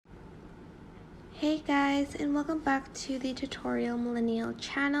Hey guys, and welcome back to the Tutorial Millennial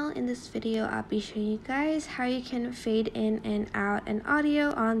channel. In this video, I'll be showing you guys how you can fade in and out an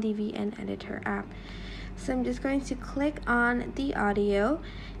audio on the VN Editor app. So I'm just going to click on the audio.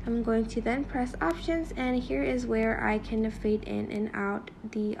 I'm going to then press options, and here is where I can fade in and out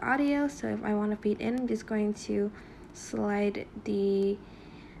the audio. So if I want to fade in, I'm just going to slide the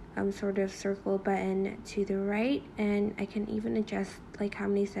sort of circle button to the right, and I can even adjust like how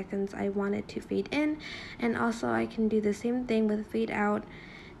many seconds I want it to fade in, and also I can do the same thing with fade out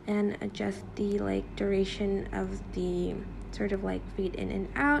and adjust the duration of the sort of fade in and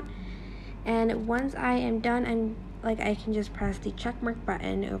out. And once I am done, I can just press the check mark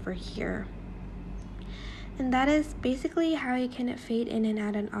button over here. And that is basically how you can fade in and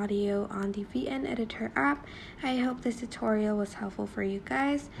out an audio on the VN Editor app. I hope this tutorial was helpful for you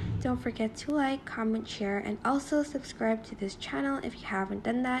guys. Don't forget to like, comment, share, and also subscribe to this channel if you haven't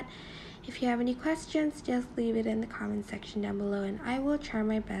done that. If you have any questions, just leave it in the comment section down below and I will try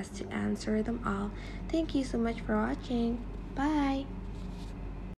my best to answer them all. Thank you so much for watching. Bye!